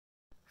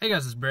Hey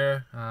guys, it's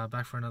Bear,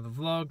 back for another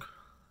vlog.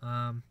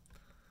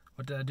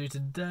 What did I do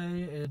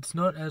today? It's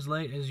not as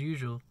late as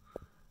usual.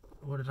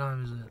 What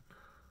time is it?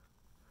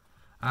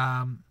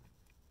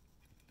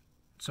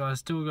 So I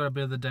still got a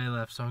bit of the day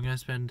left, so I'm going to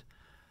spend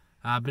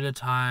a bit of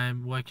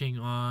time working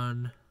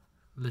on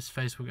this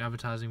Facebook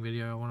advertising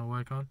video I want to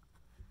work on.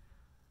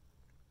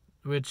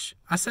 Which,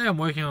 I say I'm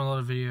working on a lot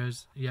of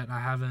videos, yet I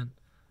haven't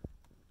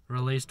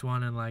released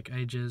one in like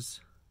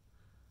ages.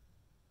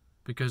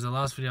 Because the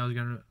last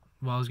video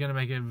I was going to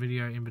make a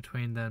video in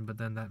between then, but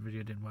then that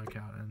video didn't work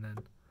out.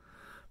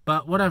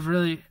 But what I've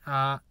really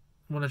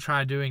want to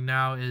try doing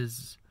now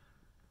is,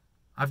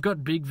 I've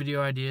got big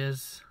video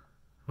ideas,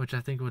 which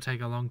I think will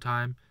take a long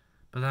time,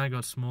 but then I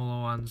got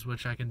smaller ones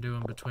which I can do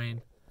in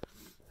between.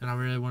 And I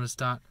really want to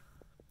start,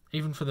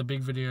 even for the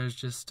big videos,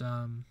 just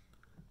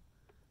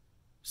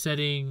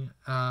setting,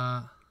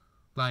 like,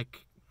 I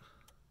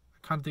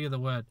can't think of the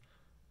word,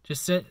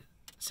 just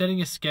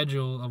setting a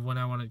schedule of when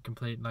I want to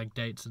complete, like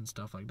dates and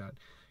stuff like that.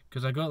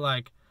 Because I got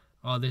like,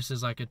 oh, this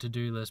is like a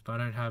to-do list, but I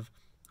don't have,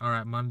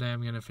 alright, Monday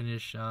I'm going to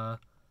finish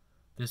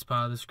this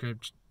part of the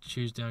script,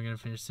 Tuesday I'm going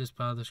to finish this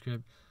part of the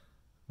script,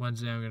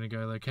 Wednesday I'm going to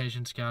go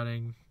location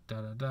scouting,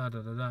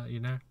 you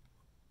know,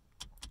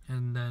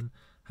 and then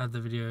have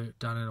the video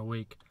done in a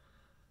week.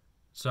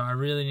 So I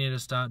really need to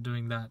start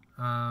doing that.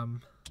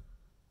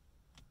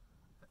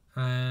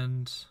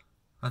 And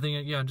I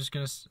think, yeah, I'm just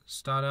going to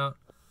start out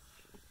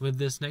with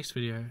this next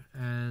video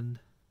and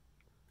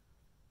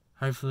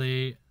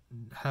hopefully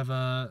have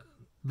a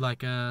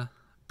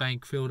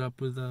bank filled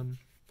up with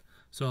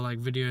sort of like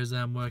videos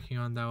that I'm working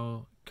on that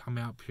will come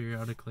out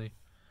periodically.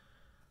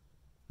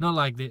 Not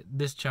like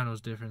this channel is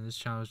different. This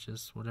channel is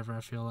just whatever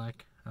I feel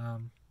like.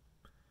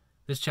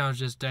 This channel is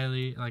just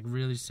daily, like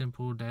really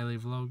simple daily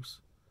vlogs.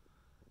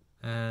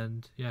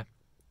 And yeah,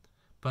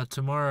 but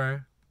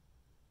tomorrow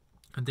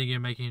I'm thinking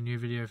of making a new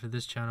video for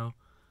this channel,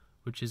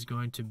 which is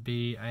going to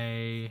be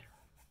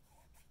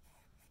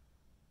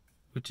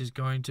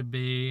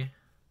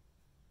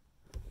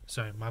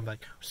sorry, my bad.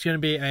 It's going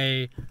to be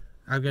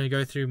I'm going to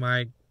go through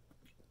my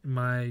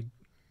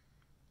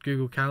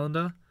Google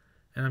Calendar,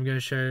 and I'm going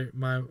to show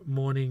my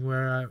morning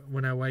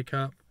when I wake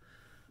up,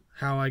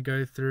 how I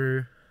go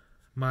through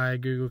my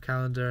Google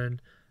Calendar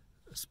and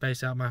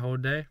space out my whole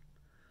day.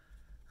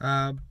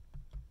 I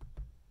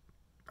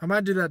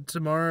might do that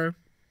tomorrow.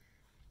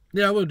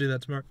 Yeah, I will do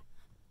that tomorrow.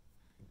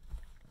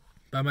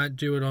 But I might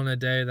do it on a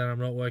day that I'm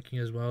not working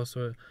as well,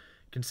 so you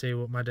can see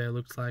what my day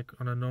looks like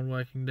on a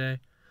non-working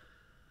day.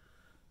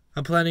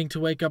 I'm planning to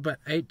wake up at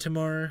 8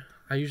 tomorrow.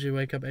 I usually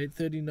wake up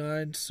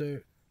 8:39, so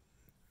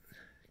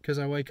because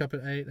I wake up at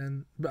 8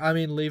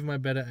 leave my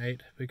bed at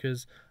 8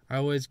 because I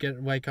always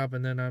wake up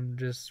and then I'm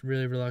just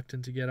really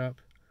reluctant to get up.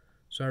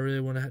 So I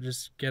really want to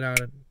just get out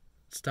and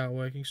start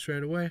working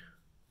straight away.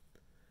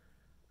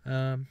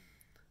 So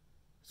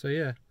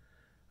yeah,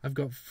 I've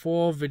got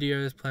 4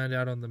 videos planned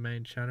out on the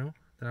main channel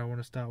that I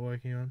want to start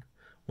working on.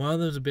 One of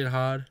them's a bit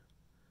hard.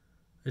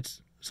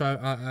 So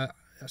I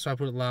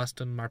put it last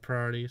on my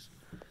priorities.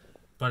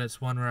 But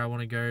it's one where I want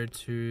to go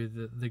to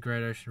the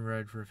Great Ocean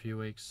Road for a few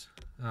weeks.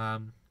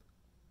 And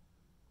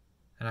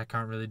I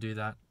can't really do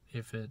that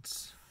if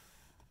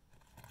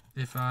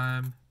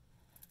I'm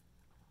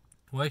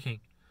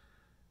working.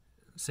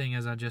 Seeing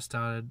as I just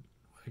started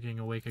working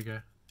a week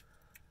ago.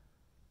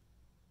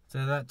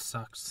 So that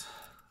sucks.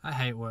 I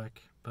hate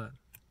work, but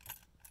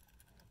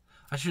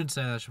I shouldn't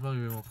say that. I should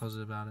probably be more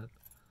positive about it.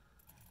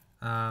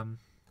 I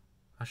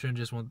shouldn't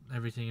just want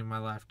everything in my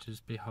life to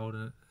just be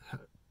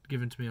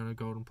given to me on a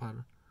golden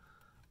platter.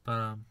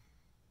 But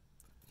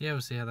yeah, we'll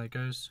see how that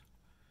goes.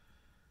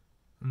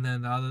 And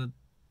then the other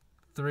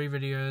 3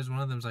 videos, one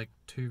of them's like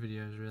 2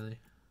 videos really.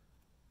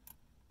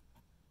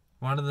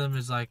 One of them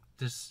is like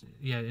this,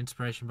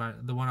 inspiration by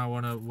the one I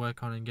want to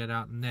work on and get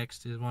out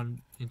next is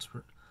one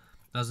that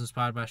was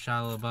inspired by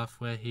Shia LaBeouf,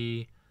 where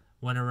he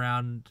went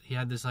around, he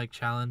had this like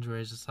challenge where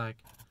he's just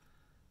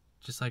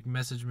like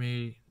message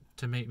me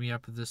to meet me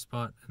up at this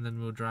spot, and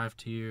then we'll drive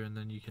to you, and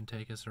then you can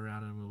take us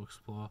around and we'll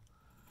explore.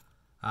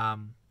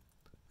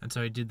 And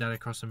so he did that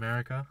across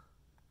America.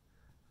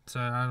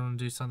 So I want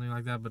to do something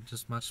like that, but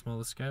just much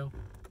smaller scale,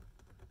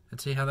 and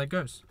see how that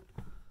goes.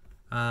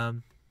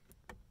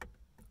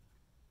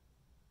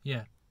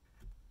 Yeah.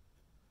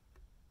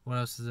 What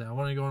else is there? I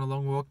want to go on a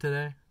long walk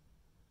today.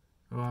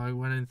 Well, I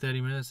went in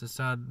 30 minutes. It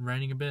started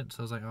raining a bit, so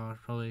I was like, oh, I'll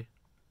probably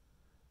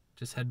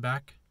just head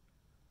back.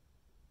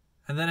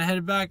 And then I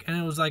headed back, and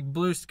it was like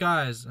blue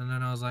skies. And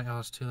then I was like, oh,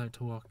 it's too late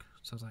to walk.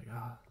 So I was like,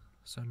 oh,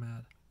 so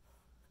mad.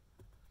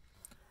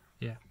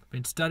 Yeah, I've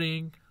been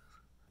studying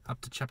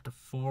up to chapter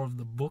 4 of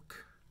the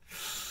book.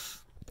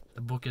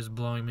 The book is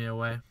blowing me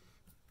away.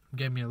 It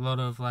gave me a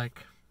lot of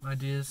like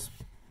ideas.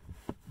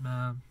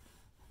 I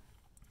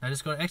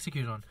just got to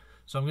execute on.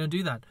 So I'm going to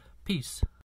do that. Peace.